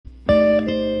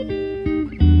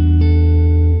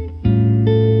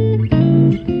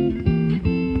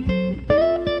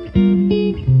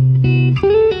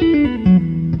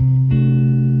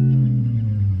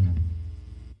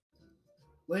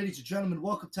gentlemen,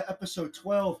 welcome to episode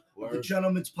 12 of the Word.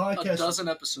 Gentleman's Podcast. A dozen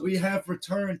episodes. We have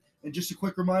returned, and just a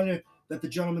quick reminder that the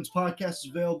Gentleman's Podcast is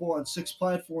available on 6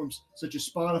 platforms such as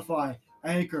Spotify,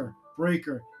 Anchor,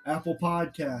 Breaker, Apple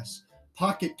Podcasts,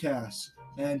 Pocket Casts,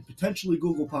 and potentially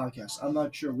Google Podcasts. I'm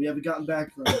not sure. We haven't gotten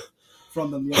back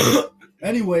from them yet.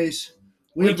 Anyways,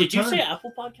 Wait, did you say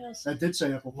Apple Podcasts? I did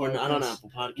say Apple Podcasts. We're not on Apple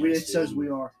Podcasts. It says we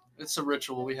are. It's a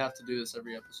ritual. We have to do this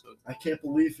every episode. I can't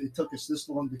believe it took us this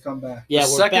long to come back. Yeah,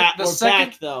 The we're second- back. the We're second-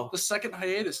 back though. The second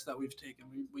hiatus that we've taken,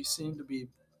 we seem to be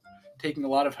taking a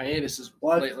lot of hiatuses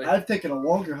Well, lately. I've taken a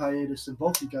longer hiatus than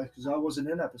both you guys because I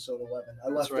wasn't in episode 11. I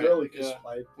left right, early because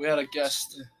yeah. We had a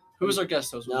guest. Who was our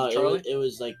guest? Was No, it Charlie? it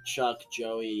was like Chuck,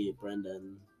 Joey,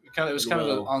 Brendan. It was kind of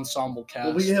an Will. ensemble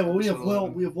cast. we have Will. So,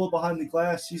 We have Will behind the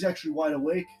glass. He's actually wide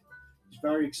awake. He's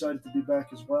very excited to be back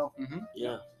as well.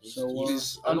 Yeah. So,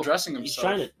 He's undressing He's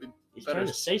himself. He's better- trying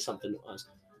to say something to us.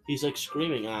 He's like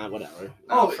screaming, whatever.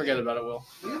 Oh, forget about it, Will.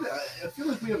 I feel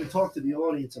like we haven't talked to the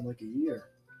audience in like a year.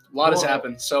 A lot has Oh.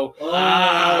 happened. So,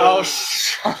 Oh,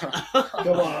 shut up.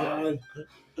 come on.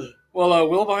 Well,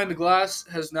 Will behind the glass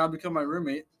has now become my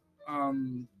roommate.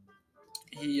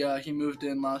 He moved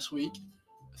in last week,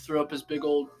 threw up his big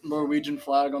old Norwegian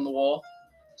flag on the wall,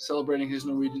 celebrating his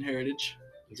Norwegian heritage.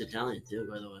 He's Italian too,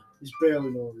 by the way. He's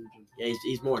barely Norwegian. Yeah,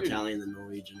 he's more Dude. Italian than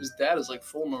Norwegian. His dad is like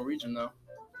full Norwegian though.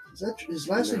 Is that his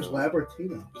last name's No.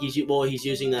 Labertino? He's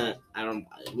using that.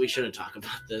 We shouldn't talk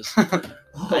about this.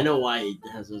 Oh, I know why he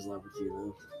has those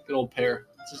Labertino. Good old pair.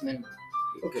 What's his name?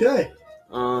 Okay.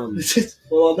 Um,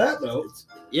 Well, on that note,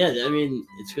 yeah, I mean,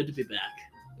 it's good to be back.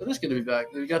 It is good to be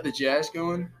back. We got the Jazz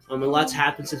going. A lot's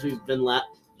happened since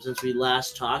since we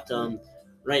last talked.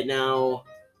 Right now,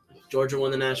 Georgia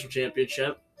won the national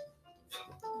championship.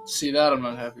 See that? I'm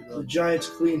not happy the about. Giants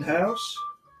clean house.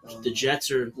 The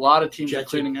Jets are A lot of teams are Jets are-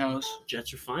 cleaning house.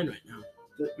 fine right now.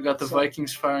 We got the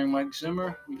Vikings firing Mike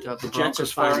Zimmer. We got the The Jets Broncos are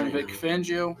fine firing right Vic now.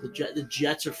 Fangio. The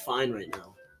Jets are fine right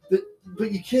now.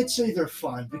 But you can't say they're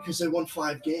fine because they won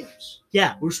 5 games.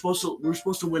 Yeah, we're supposed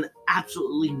to win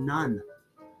absolutely none.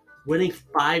 Winning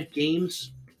 5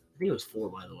 games. I think it was 4,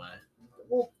 by the way.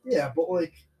 Well, yeah, but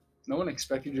like No one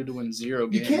expected you to win 0 you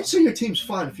games. can't say your team's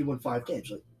fine if you win 5 games.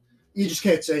 Like you just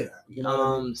can't say that. You know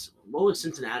what I mean? What was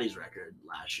Cincinnati's record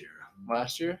last year?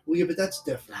 Last year. Well, yeah, but that's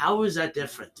different. How is that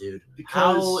different, dude?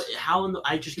 Because How in the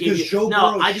I just because gave you Joe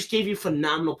Burrow- I just gave you a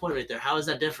phenomenal point right there. How is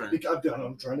that different?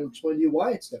 I'm trying to explain to you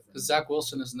why it's different. Because Zach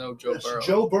Wilson is no Joe Yes, Burrow.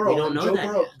 Joe Burrow. We don't know Joe that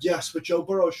Burrow. yet. Yes, but Joe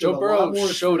Burrow showed Joe a lot Burrow more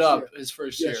his showed first up year. his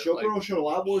first Yes, year. Joe Like, Burrow showed a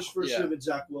lot more his first Yeah. year than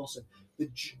Zach Wilson. The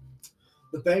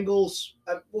Bengals.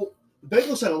 The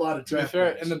Bengals had a lot of to be draft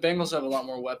fair, picks. and the Bengals have a lot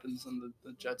more weapons than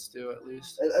the Jets do, at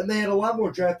least. And they had a lot more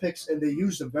draft picks, and they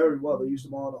used them very well. They used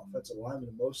them all on offensive linemen,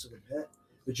 and most of them hit.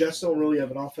 The Jets don't really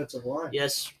have an offensive line.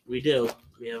 Yes, we do.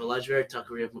 We have Elijah Vera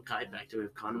Tucker. We have Makai back there. We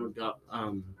have Connor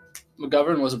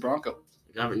McGovern was a Bronco.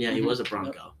 McGovern. Yeah, he was a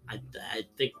Bronco. I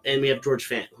think, and we have George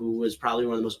Fant, who was probably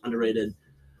one of the most underrated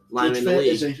linemen in the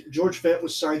league. George Fant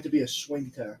was signed to be a swing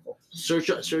tackle. Search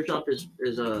up his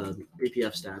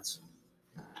PPF stats.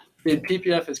 Yeah,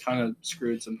 PPF is kind of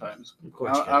screwed sometimes. Of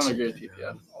course, I don't agree with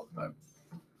PPF all the time.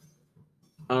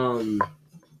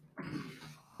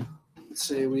 Let's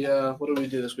see. What did we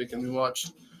do this weekend? We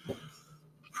watched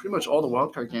pretty much all the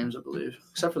wildcard games, I believe,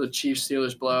 except for the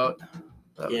Chiefs-Steelers blowout.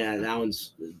 that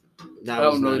was That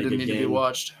was one not really a didn't good need to be game.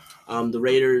 watched. The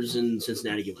Raiders in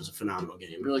Cincinnati game was a phenomenal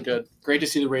game. Really good. Great to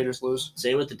see the Raiders lose.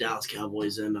 Same with the Dallas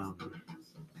Cowboys and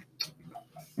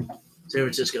San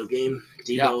Francisco game.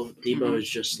 Debo is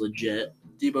just legit.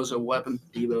 Debo's a weapon.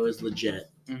 Debo is legit.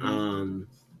 Mhm.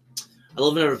 I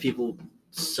love whenever people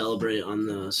celebrate on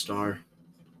the star.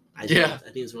 I think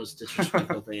it's the most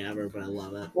disrespectful thing ever, but I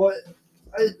love it. Well,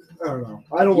 I don't know.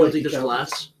 I don't You like don't think the there's Cowboys.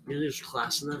 class? You think there's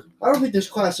class in that? I don't think there's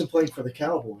class in playing for the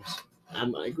Cowboys. I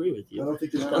agree with I you. don't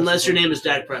think there's class Unless in your playing name is for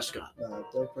the Dak Prescott.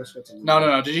 Dak Prescott's a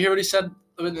No. Did you hear what he said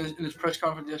in his press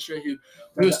conference yesterday?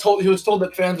 He was told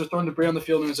that fans were throwing debris on the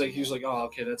field, and he was like, oh,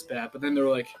 okay, that's bad. But then they were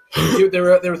like,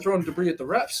 they were throwing debris at the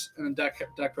refs, and then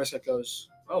Dak Prescott goes,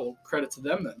 oh, well, credit to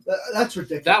them then. That's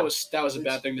ridiculous. That was a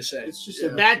bad thing to say. It's just It's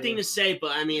a a bad thing to say,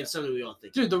 but I mean, it's something we all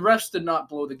think. Dude, the refs did not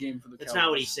blow the game for the That's Cowboys. not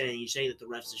what he's saying. He's saying that the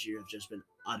refs this year have just been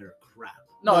utter crap.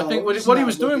 No, I No, think he's what he not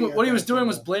was doing looking at what he was that doing from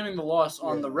was a- blaming the loss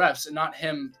on Yeah. the refs and not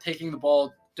him taking the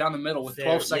ball down the middle with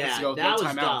 12 seconds to go. That No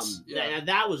was timeouts. dumb. Yeah.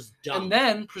 That was dumb. And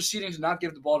then proceeding to not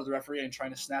give the ball to the referee and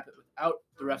trying to snap it without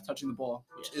the ref touching the ball,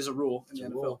 which Yes. is a rule in It's the a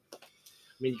NFL. rule. I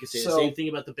mean, you could say So- the same thing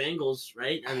about the Bengals,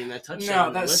 right? I mean, that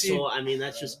touchdown No, whistle. I mean,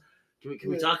 that's just. Can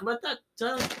we talk about that?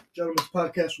 Gentlemen's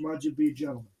Podcast reminds you to be a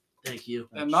gentleman. Thank you.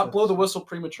 And not blow the whistle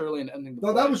prematurely and ending the play.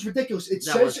 No, that was ridiculous. It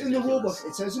That says was in the ridiculous. rulebook.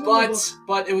 It says in the rulebook.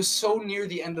 But it was so near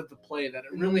the end of the play that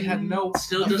it really had no.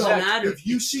 Still You doesn't know, matter. If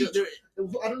you It's see, still-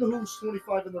 I don't know who was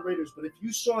 25 in the Raiders, but if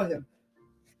you saw him,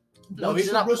 No, once he did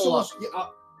the not whistle pull was- up. yeah,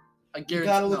 I you guarantee.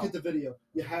 gotta look no. at the video.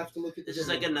 You have to look at the This is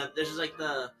video. like this is like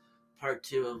the part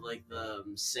 2 of like the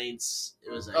Saints.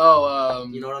 It was like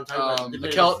you know what I'm talking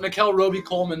about. Nickel Roby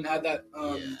Coleman had that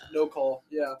Yeah. no call.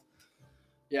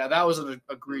 Yeah, that was an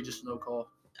egregious no call.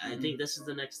 I think this is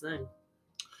the next thing.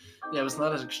 Yeah, it was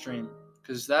not as extreme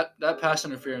because that pass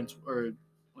interference or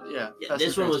pass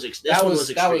This one was interference, this one was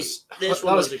extreme. This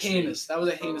one was extreme. heinous. That was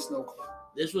a heinous no call.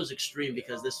 This was extreme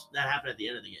because that happened at the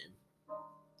end of the game.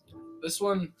 This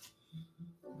one,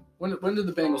 when did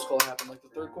the Bengals call happen? Like the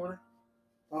third quarter?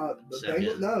 The Second.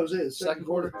 Bengals, no, it was it. Second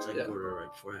quarter? Second Yeah. quarter,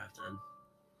 right before halftime.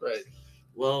 Right.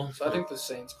 Well, So I think the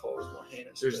Saints call was more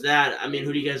heinous. there's but that. I mean,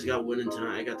 who do you guys got winning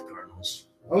tonight? I got the Cardinals.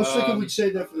 I was thinking we'd say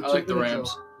that for the I like the 2-minute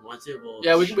Rams. drill. Want to? Well,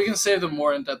 Yeah, we can save the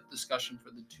more in-depth discussion for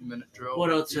the 2-minute drill.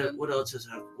 What else? Yeah. What else has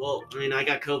happened? Well, I mean, I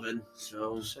got COVID,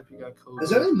 so Except you got COVID.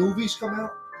 Has any movies come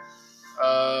out?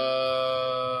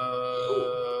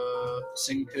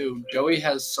 Sing 2. Joey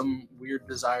has some weird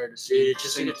desire to see. dude, it's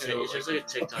just Sing like a 2. it's just like a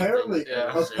TikTok Apparently- thing. yeah,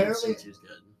 apparently- Sing 2's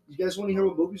good. You guys want to hear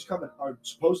what movies are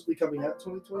supposedly coming out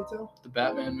 2022? The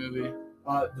Batman movie.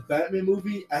 The Batman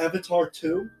movie, Avatar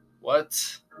 2.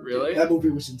 What? Really? That movie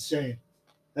was insane.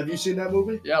 Have you seen that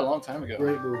movie? Yeah, a long time ago.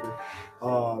 Great movie.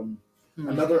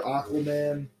 Another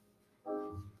Aquaman.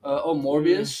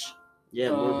 Morbius. Yeah,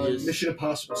 Morbius. Mission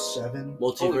Impossible 7.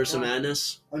 Multiverse of God.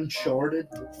 Madness. Uncharted.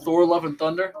 Thor: Love and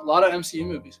Thunder. A lot of MCU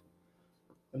movies.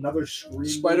 Another Scream.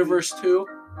 Spider-Verse 2.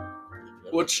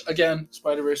 Which, again,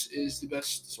 Spider-Verse is the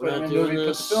best We're not Spider-Man doing movie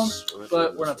put to film. this.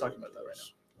 but we're not talking about that right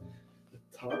movie.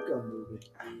 The Top Gun movie.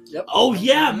 Yep. Oh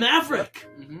yeah, Maverick.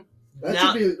 Mm-hmm. That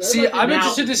Now- should be. that See, might be I'm Now-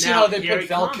 interested to see now how they here put it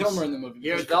Val comes. Kilmer in the movie.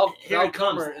 Here Because it- here Val it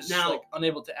comes. Kilmer is Now- like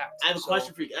unable to act. I have a so-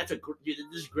 question for you. Dude, this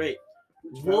is great.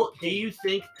 Val Well, do Kilmer. you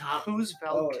think Who's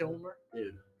Val Oh, Kilmer?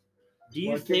 dude? Do you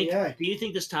Why can't think? he act? Do you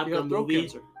think this Top He got Gun throat movie?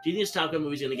 cancer. Do you think this Top Gun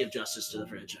movie is gonna give justice to the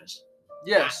franchise?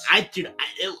 Yes. It It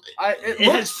it looks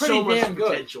has pretty so much damn good.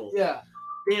 potential. Yeah.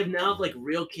 They have now like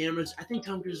real cameras. I think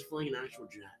Tom Cruise is flying an actual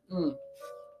jet.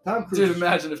 Tom Cruise. Dude,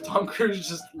 imagine if Tom Cruise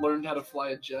just learned how to fly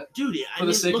a jet. Dude, I For the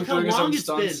mean, sake look of how doing his long own it's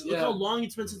stunts, been. Look yeah. how long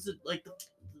it's been since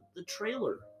the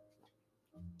trailer.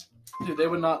 Dude, they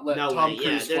would not let No Tom way. Yeah,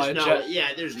 Cruise fly a there's jet. no. Yeah,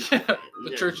 there's no. way.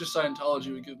 The Yeah. Church of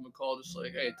Scientology would give him a call just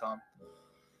like, hey, Tom,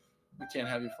 we can't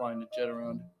have you flying a jet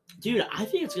around. Dude, I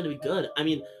think it's gonna be good. I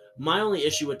mean, my only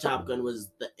issue with Top Gun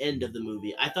was the end of the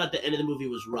movie. I thought the end of the movie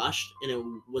was rushed and it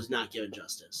was not given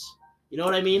justice. You know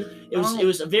what I mean? It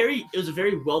was a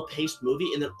very well paced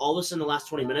movie, and then all of a sudden, the last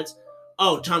 20 minutes,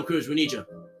 oh, Tom Cruise, we need you.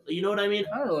 You know what I mean?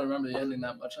 I don't really remember the ending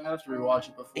that much. I'm gonna have to rewatch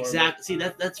it before. Exactly. See,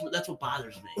 that's what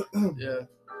bothers me. but- Yeah.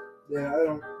 Yeah, I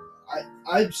don't.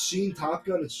 I've seen Top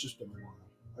Gun. It's just been a while.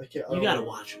 I can't. I You don't gotta know.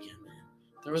 watch again, man.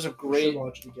 There was a I should great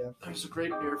watch it again.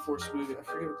 Air Force movie. I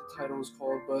forget what the title was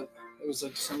called, but it was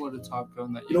like similar to Top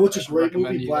Gun. That You know what's I a should great recommend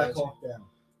movie? to you Black guys. Hawk Down.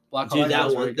 Black Hawk Dude, Down that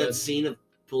was one, very that good. scene of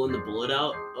pulling the bullet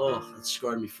out, oh, that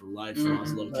scarred me for life when I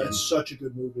was a little kid. That's such a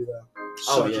good movie, though.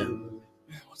 Oh, Such yeah. a good movie.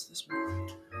 Man, what's this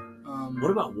movie?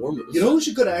 What about War Movies? You know who's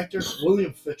a good actor?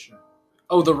 William Fichtner.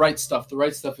 Oh, The Right Stuff. The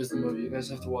Right Stuff is the movie. You guys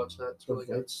have to watch that. It's The really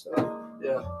good. right stuff.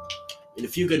 Yeah. And A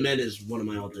Few Good Men is one of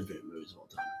my all-time favorite movies of all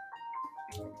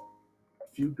time.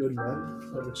 A Few Good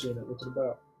Men. Never seen it. What's it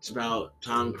about? It's about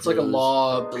Tom Cruise. It's like a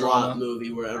law a drama. law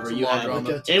movie wherever It's a you law have. drama. Like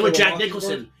a And with To Kill a Jack Mockingbird?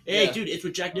 Nicholson. Hey, Yeah. dude, it's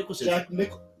with Jack Nicholson. Jack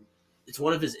Nicholson. It's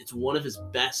one of his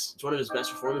best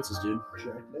performances, dude.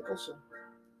 Jack Nicholson.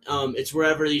 It's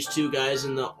wherever these two guys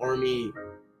in the army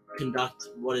conduct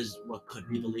what could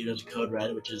be believed as a code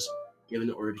red, which is given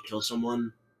the order to kill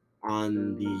someone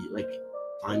on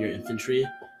your infantry,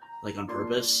 like on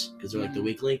purpose, because they're like the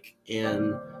weak link.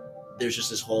 And there's just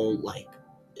this whole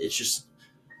it's just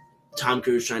Tom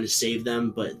Cruise trying to save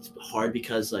them, but it's hard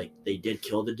because they did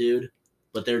kill the dude,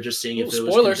 but they're just seeing if it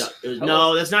was, Spoilers.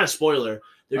 no, that's not a spoiler.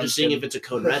 They're I'm just seeing kidding. if it's a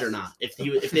code red or not. If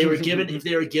they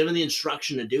were given the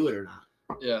instruction to do it or not.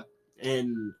 Yeah.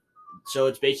 And so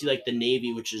it's basically like the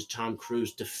Navy, which is Tom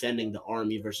Cruise defending the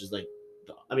Army versus the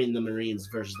Marines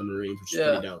versus the Marines, which is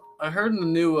pretty dope. I heard in the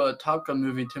new Top Gun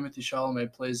movie, Timothy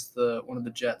Chalamet plays one of the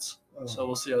jets. Oh, So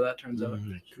we'll see how that turns out.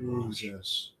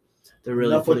 Jesus. They're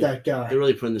really Enough with putting, that guy. they're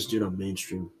really putting this dude on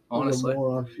mainstream. Honestly.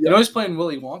 Moron. You know he's playing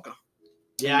Willy Wonka.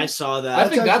 Yeah, I saw that. I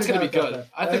think that's actually going to be not that good. bad.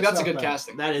 I think that's a That's good not bad.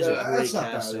 casting. That is a great That's not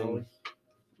bad, casting. Ollie.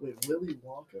 Wait, Willy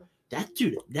Wonka? That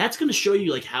dude, that's gonna show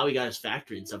you how he got his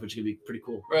factory and stuff, which is gonna be pretty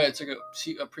cool. Right, it's like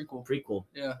a prequel. Prequel.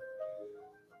 Yeah.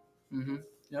 Mm-hmm.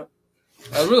 Yep.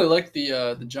 I really like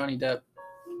the Johnny Depp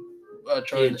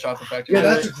Charlie and the Chocolate Factory. Yeah,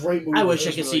 that's a great movie. I wish I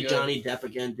was could really see good. Johnny Depp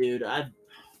again, dude. He's a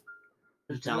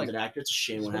He's been, talented actor. It's a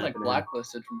shame He's what been happened.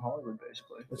 blacklisted from Hollywood,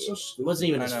 basically. It's so It stupid. wasn't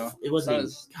even I his. know. It wasn't.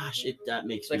 It's Even, gosh, that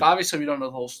makes Like me. obviously we don't know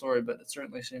the whole story, but it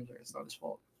certainly seems like it's not his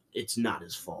fault. It's not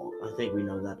his fault. I think we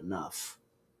know that enough.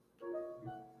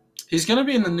 He's gonna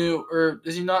be in the new, or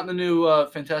is he not in the new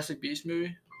Fantastic Beast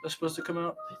movie that's supposed to come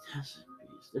out? Fantastic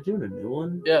Beasts. They're doing a new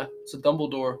one. Yeah, it's a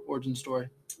Dumbledore origin story.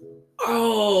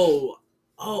 Oh,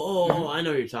 I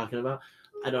know what you're talking about.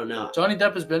 I don't know. Johnny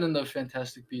Depp has been in the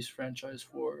Fantastic Beast franchise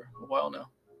for a while now.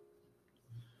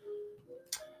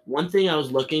 One thing I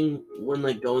was looking when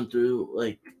going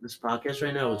through this podcast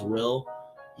right now is Will.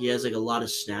 He has a lot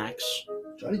of snacks,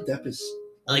 Johnny Depp is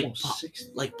like almost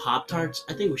 60. Pop-Tarts.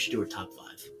 I think we should do a top 5.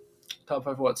 Top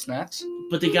 5 what, snacks?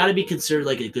 But they got to be considered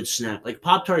a good snack. Like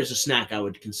Pop-Tart is a snack I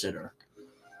would consider.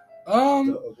 Yeah.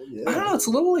 I don't know. It's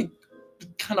a little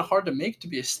kind of hard to make to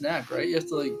be a snack, right? You have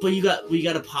to But you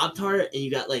got a Pop-Tart and you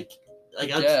got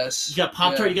Yes. you got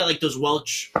Pop-Tart. Yeah. You got those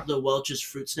Welch's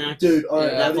fruit snacks. Dude, all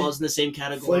right, Yeah. that ready? falls in the same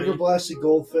category. Flavor blasted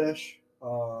goldfish.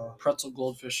 Pretzel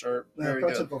goldfish are very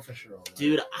Pretzel good. goldfish are all right.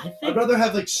 Dude, I think I'd rather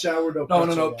have sourdough. No.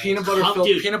 pretzel ones.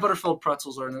 Peanut butter filled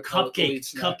pretzels are an elite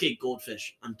snack. cupcake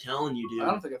goldfish. I'm telling you, dude. I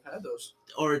don't think I've had those.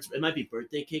 Or it might be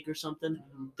birthday cake or something.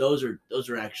 Mm-hmm. Those are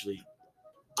actually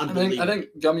I unbelievable. think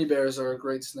gummy bears are a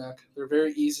great snack. They're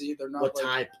very easy. They're not What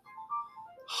type?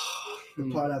 The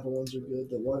pineapple ones are good.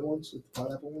 The white ones, the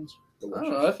pineapple ones, I delicious.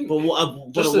 don't know. I think But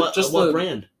what Just what the-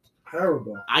 brand?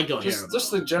 Haribo. I go Haribo.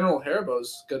 just the general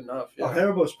Haribo's good enough. Oh, Yeah.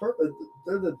 Haribo's perfect.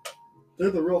 They're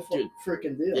the real Dude.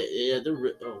 freaking deal. Yeah,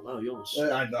 oh wow, you almost.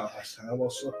 I know. I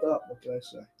almost slipped up. What can I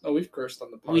say? Oh, we've cursed on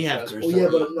the podcast. We have cursed. Oh yeah,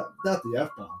 but not the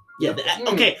F bomb. Yeah.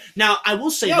 Okay. Now I will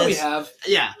say Yeah, this. we have.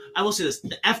 Yeah, I will say this.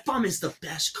 The F bomb is the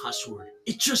best cuss word.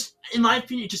 It just, in my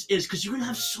opinion, it just is because you're gonna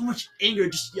have so much anger.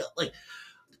 Just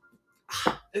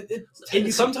And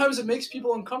you Sometimes it makes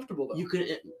people uncomfortable though. you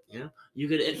could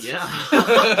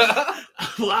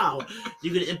wow.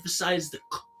 You could emphasize the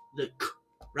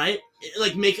right.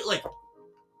 Make it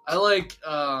I like.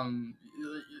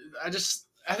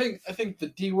 I think the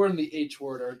D word and the H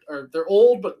word are they're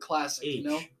old but classic. H. You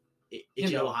know.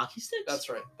 H-O hockey sticks. That's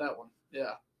right. That one.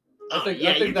 Yeah. Oh, I think you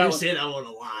that do one- say that one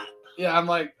a lot. Yeah. I'm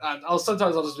like.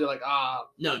 Sometimes I'll just be like,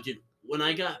 No, dude. When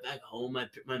I got back home,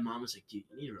 my mom was like, "Dude,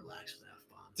 you need to relax with F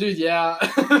bomb." dude. Yeah.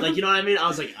 You know what I mean? I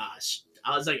was like,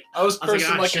 I was like, I was I was like, cursing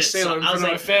 "Ah, like a shit." sailor in So I was front of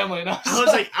my like- family, and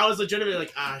I was legitimately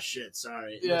like, shit,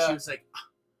 sorry. And Yeah. she was like,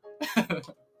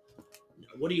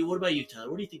 what about you, Tyler?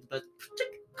 What do you think the best?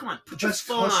 Come on, put The your best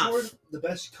phone cuss off. word. The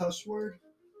best cuss word.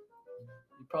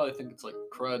 You probably think it's like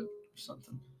crud or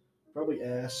something. Probably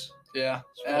ass. Yeah.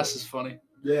 Ass is funny.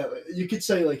 Yeah, you could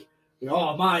say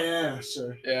oh my ass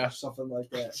or Yeah. something like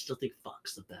I that. still think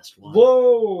fuck's the best one.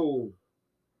 Whoa.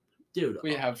 Dude,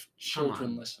 We have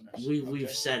children on. listeners. we've Okay.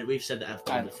 said the F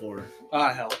I bomb know. before.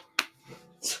 Hell.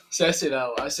 See, I say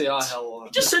that. I say hell a lot.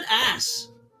 You just said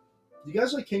ass. You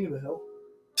guys like King of the Hill?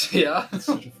 Yeah. It's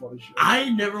such a funny show. I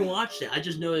never watched it. I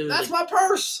just knew it was That's like, my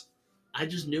purse. I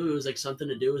just knew it was something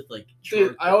to do with Dude,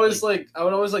 shark- I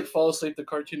would always fall asleep to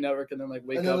Cartoon Network and then wake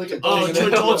And then, up. like, to a Oh, King of to the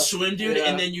Hill. Adult Swim, dude, Yeah.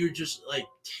 and then you're just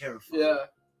terrified. Yeah.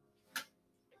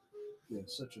 Yeah,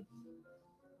 such a good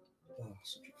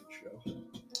show.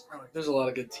 There's a lot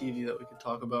of good TV that we could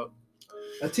talk about.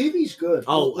 TV's good.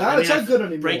 Oh, now it's not good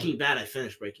anymore. Breaking Bad. I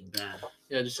finished Breaking Bad.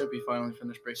 Yeah, just hope you finally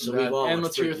finish Breaking So Bad. we've all And watched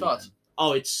let's hear your Breaking thoughts. Bad.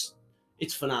 Oh, it's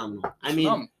phenomenal. I It's mean,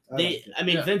 phenomenal. I like it.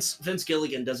 Yeah. Vince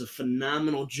Gilligan does a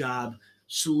phenomenal job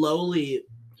slowly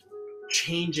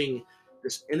changing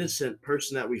this innocent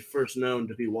person that we first known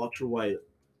to be Walter White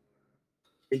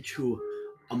into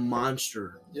a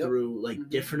monster Yep. through Mhm.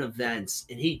 different events,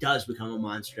 and he does become a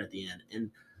monster at the end.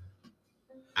 And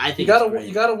I You think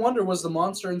it's gotta great. wonder, was the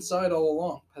monster inside all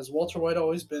along? Has Walter White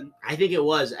always been? I think it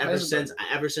was ever Hasn't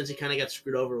since he kind of got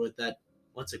screwed over with that.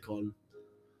 What's it called?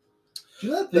 Do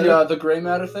you know that Better, The gray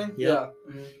matter thing? Yeah.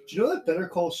 do you know that Better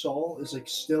Call Saul is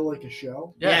still a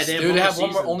show? Yes, Yeah, they have dude, one they more have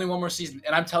season. only one more season,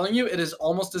 and I'm telling you, it is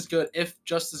almost as good, if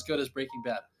just as good as Breaking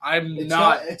Bad. I'm It's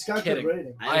not. It's got kidding. good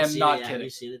rating. I haven't am seen not it yet. Have kidding. you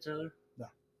seen it, Tyler?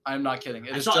 I'm not kidding.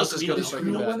 It I is saw just it. as good as Is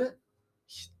Breaking Huel in Bad. it?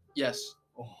 Yes.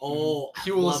 Oh, I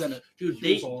Huel is love- in it. Dude,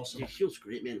 Huel's awesome. Dude, Huel's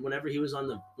great, man. Whenever he was on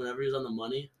the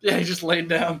money, Yeah, he just laid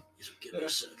down. he's like, give me a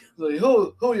second. He's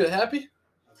like, who, you happy?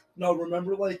 No,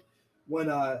 remember when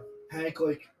Hank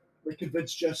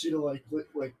convinced Jesse to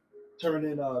turn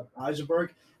in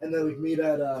Eisenberg, and they meet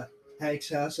at Hank's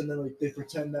house, and then they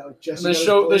pretend that Jesse. And they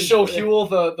got his show blade,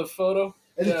 Huel the photo.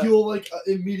 and yeah. Huel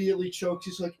immediately chokes.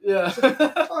 He's like, Yeah.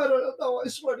 I don't know. I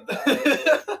swear to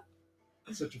God.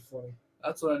 It's such a funny.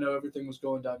 That's when I know everything was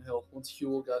going downhill. Once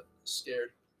Huel got scared.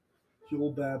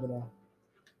 Huel Babinow.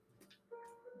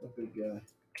 A big guy.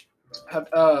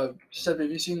 Seb,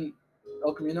 have you seen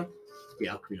El Camino?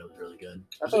 Yeah, El Camino was really good.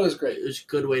 I thought it was great. It was a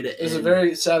good way to end. It was a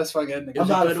very satisfying ending. It was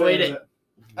a good way to.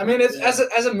 I mean, it's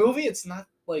as a movie, it's not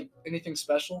like anything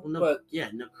special, Well, no, but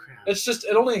no crap. it's just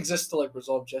it only exists to like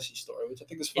resolve Jesse's story, which I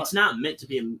think is fun. It's not meant to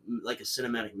be like a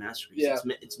cinematic masterpiece. Yeah.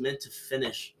 It's meant to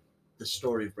finish the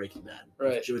story of Breaking Bad,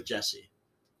 right? With Jesse.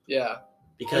 Yeah.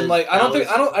 Because and like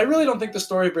I really don't think the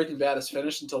story of Breaking Bad is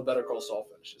finished until Better Call Saul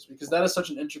finishes, because that is such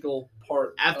an integral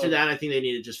part. After that, I think they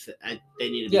need to just they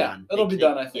need to be done. It'll be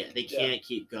done. I think. Yeah, they can't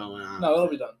keep going on. No, it'll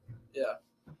be done. Yeah.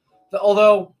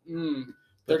 Although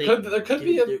there could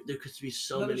be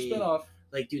so another many spinoff.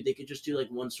 Like, dude, they could just do like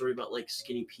one story about like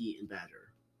Skinny Pete and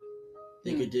Badger.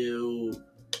 They could do.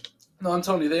 No, I'm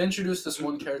telling you, they introduced this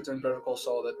one character in Better Call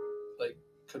Saul that like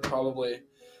could probably.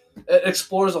 It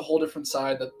explores a whole different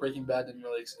side that Breaking Bad didn't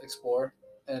really explore,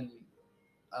 and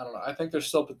I don't know. I think there's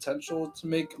still potential to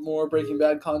make more Breaking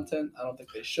Bad content. I don't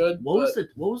think they should. What was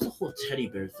the whole teddy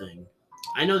bear thing?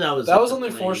 I know that was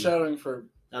only foreshadowing for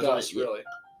Gus, really.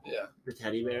 Yeah. The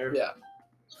teddy bear. Yeah,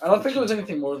 I don't think it was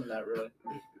anything more than that, really.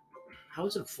 How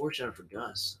was it a foreshadow for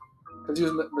Gus? Because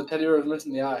the teddy bear was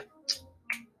missing the eye.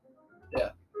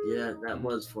 Yeah. Yeah, that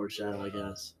was foreshadow, I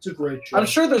guess. It's a great show. I'm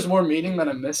sure there's more meaning that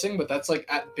I'm missing, but that's like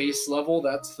at base level.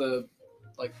 That's the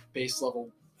like base level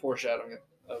foreshadowing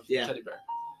of Teddy Bear.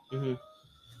 Mm-hmm.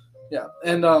 Yeah,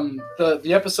 and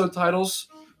the episode titles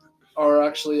are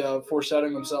actually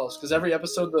foreshadowing themselves, because every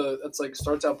episode it's like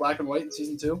starts out black and white in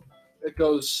season 2. It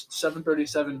goes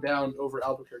 7:37 down over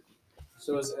Albuquerque,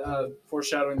 so it's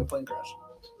foreshadowing the plane crash.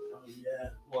 Oh yeah.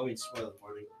 Well, I mean, spoiler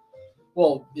warning.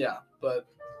 Well, yeah, but.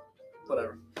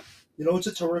 Whatever. You know what's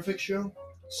a terrific show?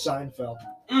 Seinfeld.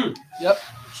 Yep.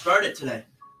 Started today.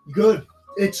 Good.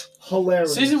 It's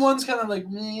hilarious. Season 1's kind of like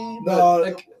meh. No,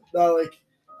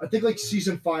 I think like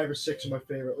season 5 or 6 are my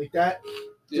favorite. Like that.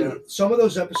 Yeah. Dude, some of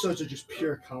those episodes are just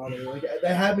pure comedy. Like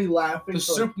they had me laughing. The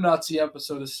Soup Nazi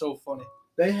episode is so funny.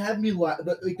 They had me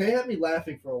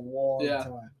laughing for a long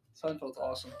time. Seinfeld's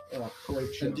awesome. Oh,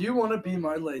 great show. And do you want to be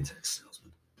my latex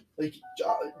salesman? Like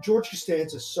George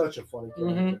Costanza is such a funny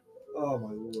character. Mm-hmm. Oh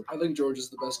my lord! I think George is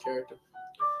the best character.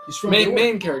 He's from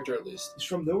main character at least. He's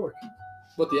from Newark.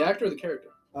 What, the actor or the character?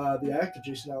 The actor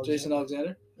Jason Alexander. Jason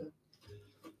Alexander.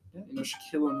 Yeah. You know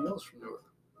Shaquille O'Neal's from Newark.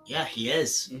 Yeah, he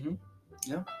is. Mm-hmm.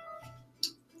 Yeah.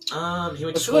 He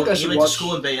went to school. He went to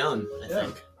school in Bayonne, I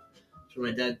think. That's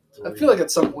where my dad. I feel like at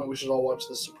some point we should all watch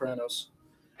The Sopranos.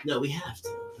 No, we have to.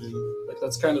 Like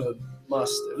that's kind of a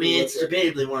must. I mean, it's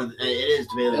debatably one of the. It is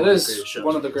debatably one of the greatest shows.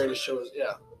 One of the greatest shows.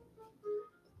 Yeah.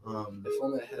 If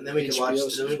only I had. And then we could watch.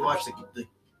 Then we could watch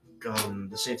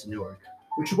the Saints of Newark.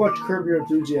 We should watch Curb Your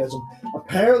Enthusiasm.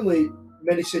 Apparently,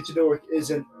 Many Saints of Newark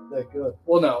isn't that good.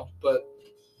 Well, no, but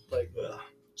like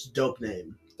it's a dope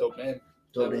name. Dope name.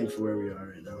 Dope name for where we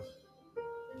are right now.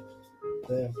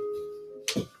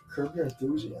 Damn. Curb Your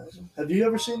Enthusiasm. Have you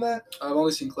ever seen that? I've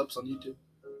only seen clips on YouTube,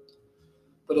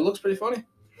 but it looks pretty funny.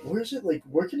 Where is it? Like,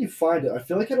 where can you find it? I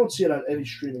feel like I don't see it on any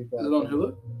streaming platform. Is it on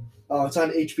Hulu? Oh, it's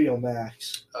on HBO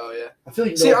Max. Oh yeah. I feel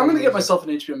like. See, I'm gonna get myself an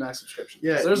HBO Max subscription.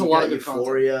 Yeah, there's a lot of good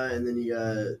Euphoria, content. and then you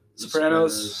got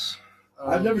Sopranos.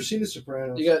 I've never seen The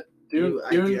Sopranos. You got Dune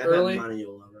early. Money,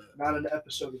 you'll love it. Not an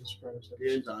episode of The Sopranos.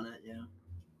 Dune's on it, yeah.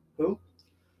 Who?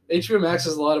 HBO Max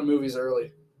has a lot of movies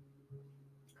early.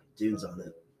 Dune's on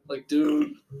it. Like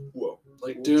Dune. Whoa.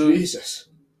 Like Dune. Jesus.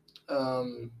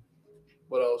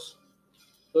 What else?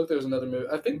 Look, there's another movie.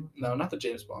 I think not the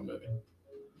James Bond movie.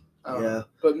 I don't know.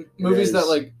 But movies that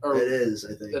like are. It is,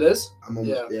 I think. It is. I'm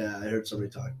almost, yeah, I heard somebody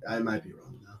talk. I might be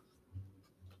wrong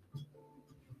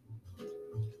though.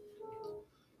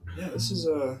 Yeah, this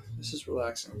is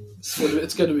relaxing.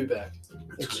 It's good to be back.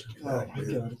 Oh my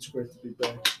god, it's great to be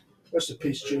back. Rest in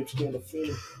peace, James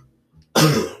Gandolfini.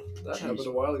 That happened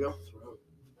a while ago.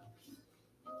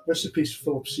 Rest in peace,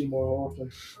 Philip Seymour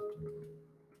Hoffman.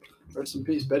 Rest in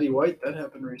peace, Betty White. That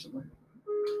happened recently.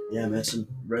 Yeah, rest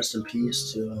in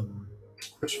peace to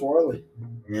Chris Farley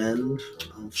and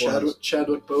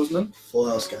Chadwick Boseman, Full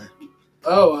House guy.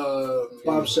 Oh,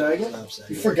 Bob Saget.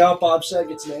 You forgot Bob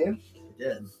Saget's name? I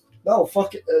did. No,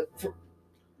 fuck it.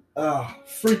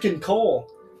 Freaking Cole.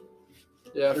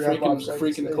 Yeah,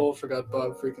 freaking Cole forgot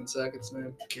Bob freaking Saget's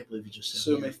name. I can't believe you just said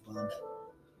Sue me. F-bomb.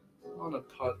 On a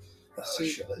pot. Oh,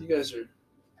 See, you guys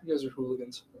are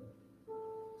hooligans.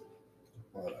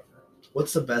 Whatever.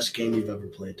 What's the best game you've ever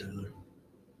played, Tyler?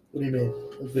 What do you mean?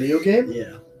 A video game?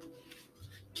 Yeah.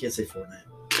 Can't say Fortnite.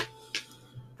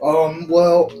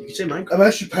 Well, You can say Minecraft. I'm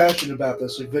actually passionate about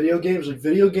this. Like video games, I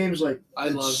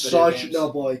it's love such video games.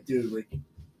 no, but like, dude, like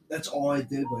that's all I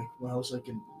did. Like when I was like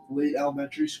in late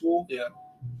elementary school. Yeah.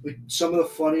 Like some of the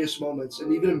funniest moments,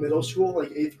 and even in middle school, like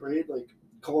 8th grade, like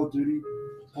Call of Duty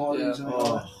parties and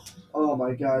all that. Oh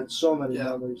my god, so many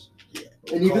memories. Yeah.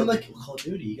 And even like Call of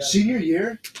Duty, senior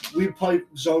year, we'd play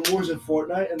Zone Wars and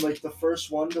Fortnite, and like the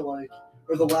first one to like,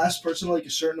 or the last person to like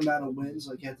a certain amount of wins,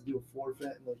 like you had to do a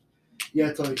forfeit, and like you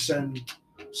had to like send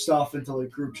stuff into like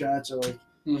group chats or like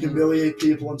humiliate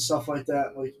people and stuff like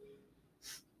that. Like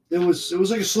it was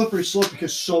like a slippery slope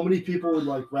because so many people would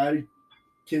like rat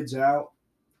kids out,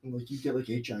 and like you get like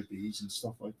HIVs and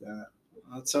stuff like that.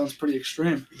 That sounds pretty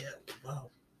extreme. Yeah. Wow.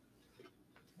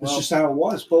 It's just how it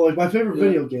was. But like my favorite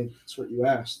video game, that's what you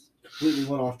asked. Completely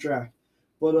went off track.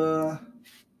 But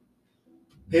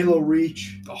Halo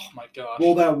Reach, Oh my gosh.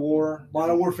 World at War,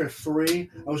 Modern Warfare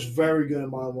 3. I was very good at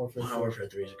Modern Warfare 3. Modern Warfare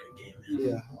 3 is a good game,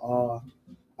 man. Yeah.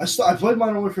 I played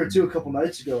Modern Warfare 2 a couple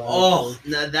nights ago. Oh,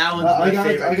 now that one's my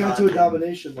favorite. I got COD into a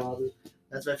domination lobby.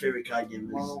 That's my favorite COD game.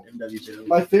 Is MW2.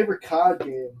 My favorite COD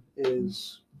game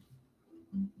is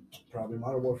probably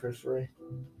Modern Warfare 3.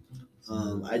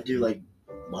 I do like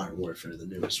Modern Warfare, the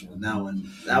newest one.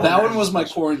 That one was my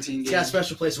quarantine game. It's got a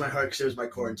special place in my heart because it was my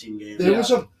quarantine game.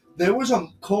 There was a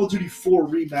Call of Duty 4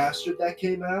 remastered that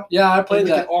came out. Yeah, I played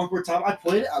that. An awkward time. I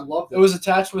played it. I loved it. It was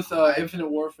attached with Infinite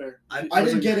Warfare. I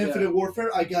didn't get Infinite Warfare.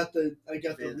 I got the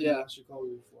remastered Call of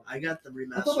Duty 4. I got the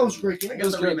remastered. I thought that was a great game. I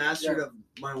got the remastered of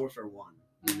Modern Warfare 1.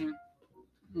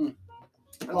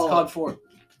 That's COD 4.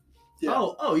 Yeah.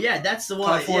 Oh yeah, that's the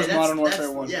one. COD 4 is Modern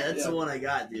Warfare 1. Yeah, that's the one I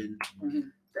got, dude.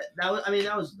 That was. I mean,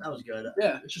 that was good.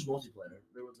 Yeah, it's just multiplayer.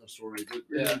 There was no story.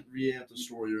 Yeah, revamp the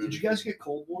story. Did you guys get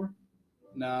Cold War?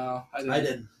 No, I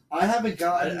didn't. I haven't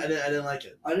gotten. I didn't like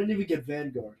it. I didn't even get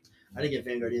Vanguard. I didn't get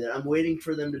Vanguard either. I'm waiting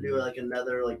for them to do like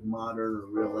another like modern or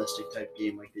realistic type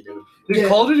game like they did. Dude,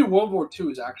 Call of Duty World War II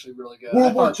is actually really good.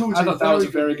 World War II. I thought that was a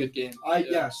very good game.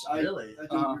 Yes, I do agree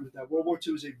with that. World War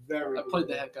II is a very. I played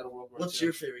the heck out of World War II. What's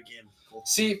your favorite game? Cool.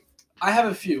 See, I have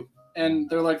a few, and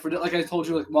they're like I told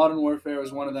you, like Modern Warfare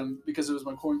was one of them because it was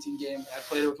my quarantine game. I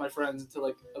played it with my friends until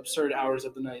like absurd hours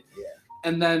of the night. Yeah.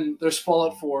 And then there's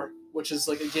Fallout 4, which is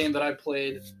like a game that I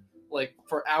played like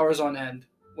for hours on end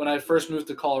when I first moved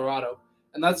to Colorado.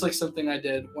 And that's like something I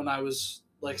did when I was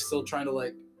like still trying to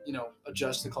like,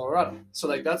 adjust to Colorado. So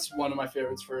like that's one of my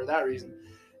favorites for that reason.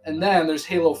 And then there's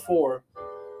Halo 4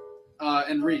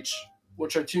 and Reach,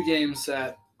 which are two games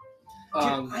that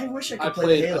I wish I could play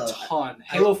played Halo. a ton.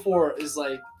 Halo 4 is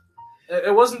like,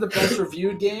 it wasn't the best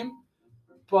reviewed game,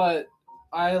 but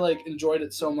I like enjoyed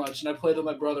it so much, and I played with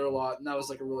my brother a lot, and that was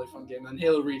like a really fun game. And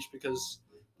Halo Reach, because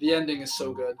the ending is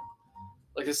so good,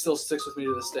 like it still sticks with me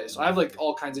to this day. So I have like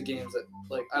all kinds of games that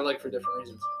like I like for different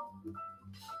reasons.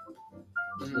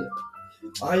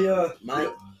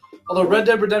 Although Red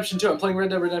Dead Redemption 2, I'm playing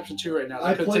Red Dead Redemption 2 right now.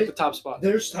 I could take the top spot.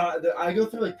 There's time. I go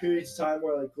through like periods of time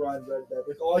where I like grind Red Dead.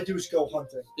 Like all I do is go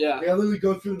hunting. Yeah. Like, I literally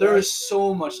go through. There is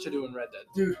so much to do in Red Dead,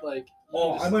 dude. Like,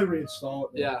 I might reinstall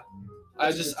it. Man. Yeah.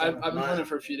 I've been playing it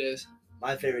for a few days.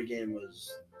 My favorite game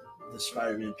was the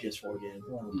Spider-Man PS4 game.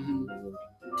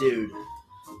 Mm-hmm. Dude.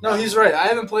 No, he's right. I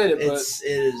haven't played it, but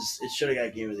it should have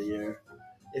got Game of the Year.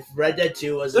 If Red Dead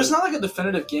 2 was, there's not like a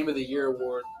definitive Game of the Year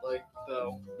award, like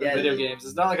though. Yeah, video games.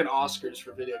 It's not like an Oscars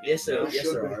for video games. Yes, there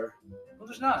are. Well,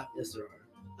 there's not. Yes, there are.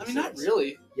 I mean, not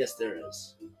really. Yes, there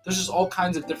is. There's just all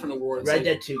kinds of different awards. Red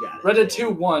Dead 2 got it. Red Dead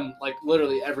 2 won like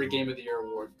literally every Game of the Year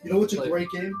award. You know what's a great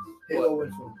game? Halo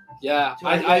Infinite. Yeah,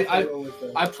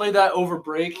 I played that over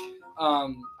break.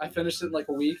 I finished it in like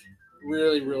a week.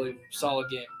 Really, really solid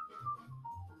game.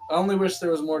 I only wish there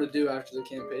was more to do after the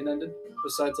campaign ended.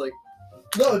 Besides, like,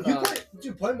 no, if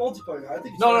you play multiplayer. I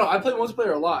think. No, I play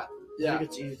multiplayer a lot. Yeah.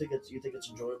 You think it's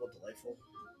enjoyable, delightful?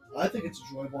 I think it's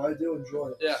enjoyable. I do enjoy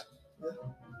it. Yeah.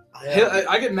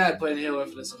 I get mad playing Halo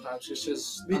Infinite sometimes. It's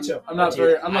just me too. I'm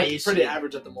pretty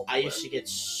average at the multiplayer. I used to get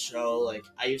so like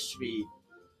I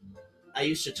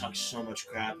used to talk so much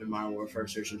crap in Modern Warfare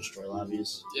Search and Destroy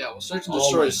lobbies. Yeah, well, Search and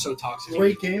Destroy is so toxic.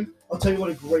 Great game. I'll tell you what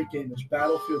a great game is.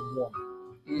 Battlefield 1.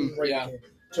 Great game.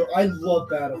 So I love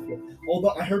Battlefield. Although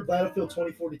I heard Battlefield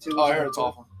 2042. Oh, I heard it's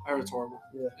awful. I heard it's horrible.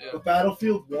 Yeah. But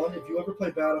Battlefield 1, if you ever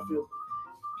play Battlefield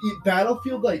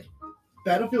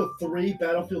 3,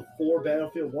 Battlefield 4,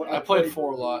 Battlefield 1. I played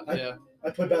 4 a lot, yeah. I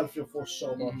played Battlefield 4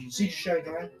 so much. Mm-hmm. Siege of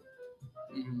Shanghai,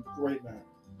 great map.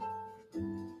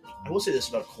 I will say this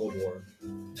about Cold War.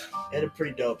 It had a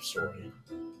pretty dope story.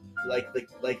 Like the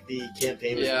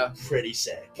campaign was pretty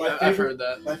sick. I've heard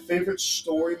that. My favorite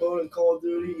story mode in Call of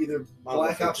Duty, either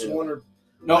Black Ops 1 or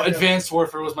No, Black Ops- Advanced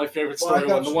Warfare was my favorite Black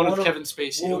storyline. Ops The one with 1 Kevin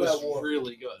Spacey. It World was at War.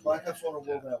 really good. Black Ops 1 or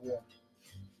World at War.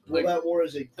 Like, World at War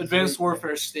is a Advanced great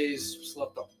Warfare stays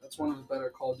slept on. That's one of the better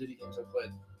Call of Duty games I've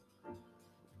played.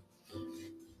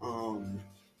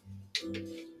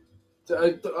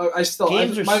 I still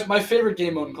my favorite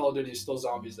game mode in Call of Duty is still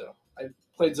Zombies though. I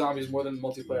played Zombies more than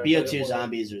multiplayer. BO2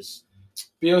 Zombies was.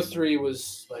 BO3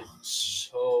 was like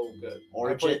so good.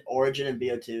 Origin and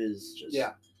BO2 is just.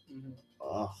 Yeah. Mm-hmm.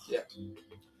 Ugh.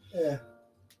 Yeah.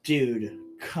 Dude,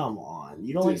 come on!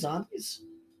 You don't like zombies?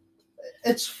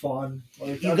 It's fun.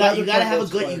 Like, You gotta have a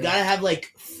good. You gotta have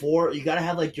like four. You gotta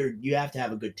have like your. You have to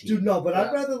have a good team. Dude, no, but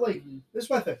I'd rather like. This is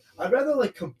my thing. I'd rather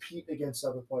like compete against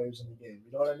other players in the game.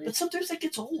 You know what I mean? But sometimes that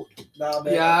gets old. Nah,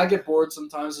 man. Yeah, I get bored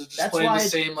sometimes. It's just That's playing why the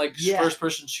same like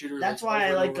first-person shooter. That's like, why I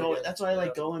over like and over going. again. That's why I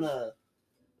like going to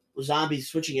zombies,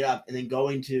 switching it up, and then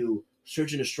going to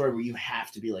Search and Destroy, where you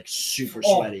have to be like super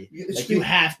sweaty. Like you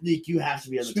have to be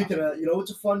on the Speaking top. of, you know,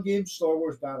 it's a fun game. Star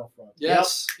Wars Battlefront.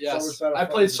 Yes. Star Wars I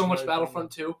Battlefront played is so much very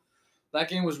Battlefront 2. That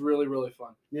game was really, really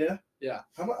fun. Yeah. Yeah.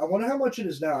 I wonder how much it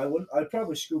is now. I'd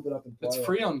probably scoop it up and play It's it.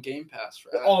 free on Game Pass.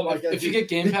 Oh my god! If you get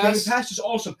Game Pass, Game Pass is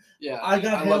awesome. Yeah, I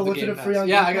got Halo Infinite free on Game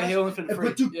Yeah, Pass. I got Halo Infinite free.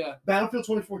 But dude, yeah. Battlefield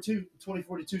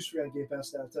 2042 is free on Game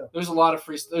Pass now too. There's a lot of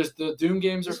free. There's the Doom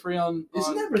games are free on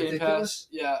Isn't that Game ridiculous? Pass.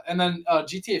 Yeah, and then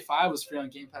GTA 5 was free on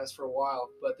Game Pass for a while,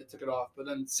 but they took it off. But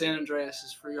then San Andreas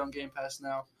is free on Game Pass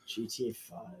now. GTA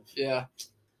 5. Yeah.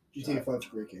 GTA 5 is a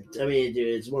great game. I mean, dude,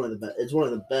 it's one of the best. It's one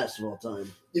of the best of all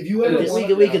time. If you ever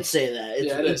We could say that.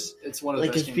 It is. It's one of the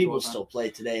like best because games people of all time. still play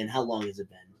it today. And how long has it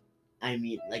been? I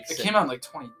mean, like It came out in like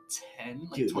 2010,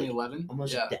 like Dude, 2011.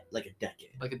 almost yeah. like a decade.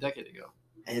 Like a decade ago.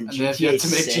 And they have GTA yet to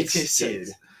make 6, GTA 6.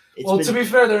 dude. Well, to be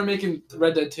fair, they're making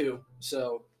Red Dead 2,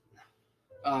 so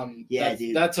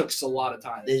dude, that took a lot of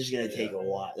time. This is gonna take a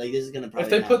while. Like this is gonna probably. If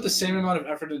they put the same amount of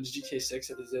effort into GTA 6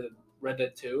 that they did in Red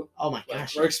Dead 2, oh my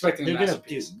gosh, we're expecting they're a gonna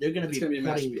masterpiece. they're gonna It's be gonna be a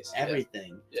putting masterpiece,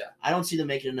 everything. Yeah. I don't see them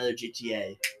making another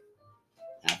GTA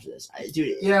after this.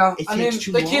 Dude. Yeah, it I mean, takes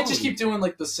too they can't just long. keep doing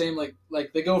like the same like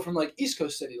they go from like East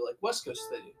Coast City to like West Coast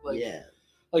City. Like Yeah.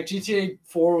 Like GTA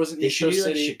 4 was in They East should Coast do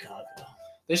like City. Chicago,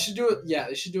 They should do it. Yeah,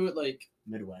 they should do it like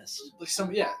Midwest,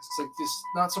 some. Yeah, it's like just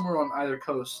not somewhere on either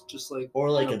coast. Just like or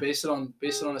like base it on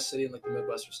a city in like the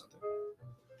Midwest or something.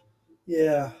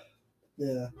 Yeah.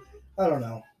 I don't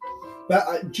know, but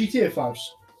GTA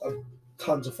 5's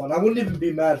tons of fun. I wouldn't even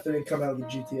be mad if they didn't come out with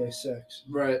GTA 6.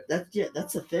 Right.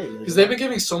 That's the thing. Because they've been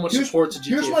giving so much support to GTA 5.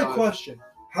 Here's my question: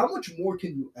 how much more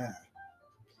can you add?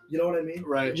 You know what I mean?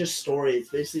 Right. Just story. It's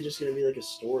basically just gonna be like a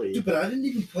story. Dude, but I didn't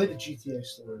even play the GTA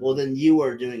story. Well, then you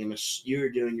are doing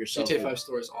yourself. GTA 5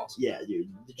 story is awesome. Yeah, dude.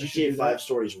 The I should do GTA 5 that.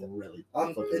 story is really.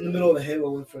 I'm in the middle of the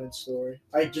Halo Infinite story.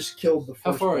 I just killed the first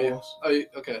How far are you? boss. Oh,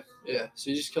 okay. Yeah. So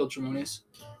you just killed Tremonis?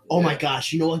 Oh my Yeah.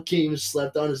 gosh! You know what game is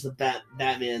slept on is the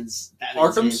Batman's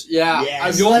Arkham's? Yeah.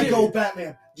 Yes. Lego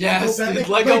Batman. Yes.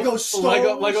 Lego Star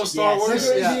Wars. Lego Star Yes. Wars.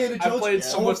 Lego Yeah. Indiana I Jones. played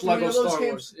so All much three Lego of those Star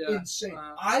games, Wars. Yeah. Insane.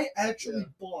 I actually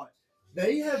bought.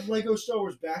 They have Lego Star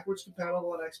Wars backwards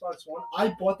compatible on Xbox One.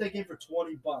 I bought that game for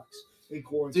 $20 in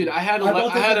quarantine. Dude, I had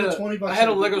bought that game for a $20 I had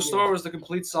a on Lego Google Star Games. Wars the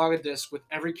complete saga disc with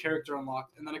every character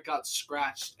unlocked, and then it got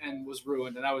scratched and was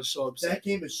ruined, and I was so upset. That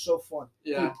game is so fun.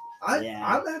 Yeah. Dude, Yeah.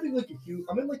 I'm having like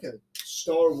I'm in like a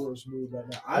Star Wars mood right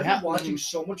now. I've been watching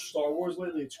so much Star Wars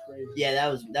lately. It's crazy. Yeah,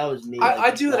 that was me.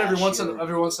 I do that every last once year. in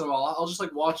a while. I'll just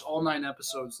like watch all 9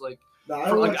 episodes like No, I for,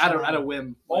 don't like watch at that. a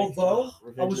whim. Like, Although I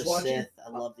Revenge was of the watching, Sith. I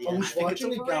love the. I was think it's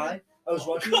watching a guy. I was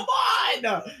watching. Come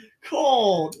on,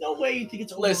 Cole. No way you think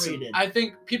it's overrated. listen, I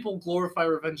think people glorify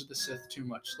Revenge of the Sith too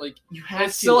much. Like you have it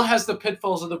to. still has the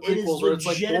pitfalls of the It is prequels where it's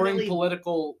like boring legitimately-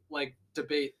 political like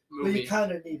debate But movie. you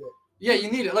kind of need it. Yeah,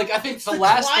 you need it. Like I think It's the the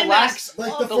last climax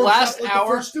Like of the last first, hour-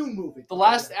 the first Doom movie. the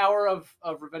last hour of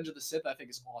Revenge of the Sith I think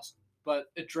is awesome, but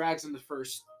it drags in the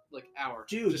first like hour,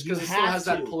 Dude, just you because it still have has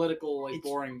that to. political like It's-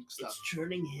 boring stuff. It's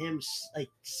turning him like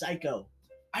psycho.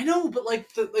 I know, but like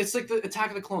it's like the Attack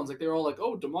of the Clones. Like they're all like,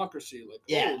 oh, democracy. Like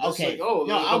Yeah, oh, this, okay. Like, oh,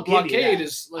 No, the I'll give you blockade that.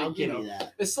 is like I'll give you know. you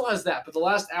that. It still has that, but the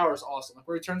last hour is awesome. Like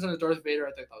where he turns into Darth Vader,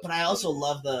 I think that was. But I also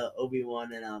love the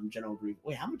Obi-Wan and General Grievous.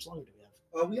 Wait, how much longer do we have?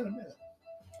 Oh, we got a minute.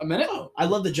 a minute. Oh, I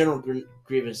love the General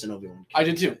Grievous and Obi-Wan. I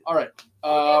did too. All right,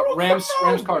 Rams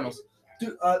Cardinals.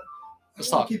 Dude,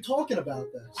 Let's I talk. keep talking about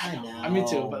this. I know. I me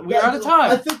too, but we're Yeah, out of I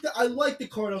time. think that I like the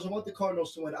Cardinals. I want the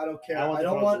Cardinals to win. I don't care. I want I the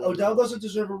don't Cardinals want. to win. Odell doesn't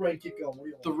deserve a ring. Keep going. What do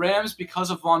you want? The Rams,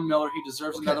 because of Von Miller, he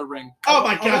deserves Okay. another ring. Oh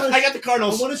my I gosh! wanna- I got the I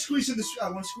Cardinals. want to squeeze in this. I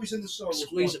want to squeeze in the Star Wars.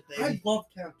 Squeeze one. it, baby. I love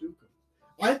Count Dooku.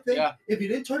 I think Yeah. if he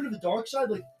didn't turn to the dark side,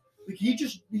 like he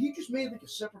just made like a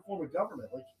separate form of government.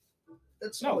 Like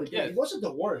that's No, like, yeah. he wasn't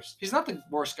the worst. He's not the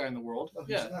worst guy in the world. No, he's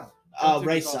Yeah. not.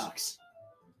 Red he's awesome. Sox.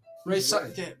 Ray,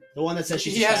 Ray? The one that says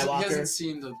she's he a hasn't Skywalker.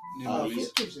 seen the new Oh,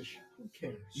 movies. Who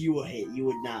cares? You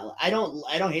would not. I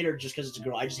don't hate her just because it's a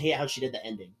girl. I just hate how she did the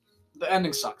ending. The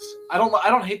ending sucks. I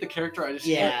don't hate the character. I just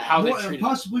hate how they treat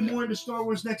possibly it. more into Star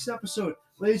Wars next episode.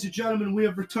 Ladies and gentlemen, we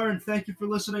have returned. Thank you for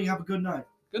listening. Have a good night.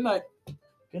 Good night.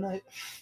 Good night.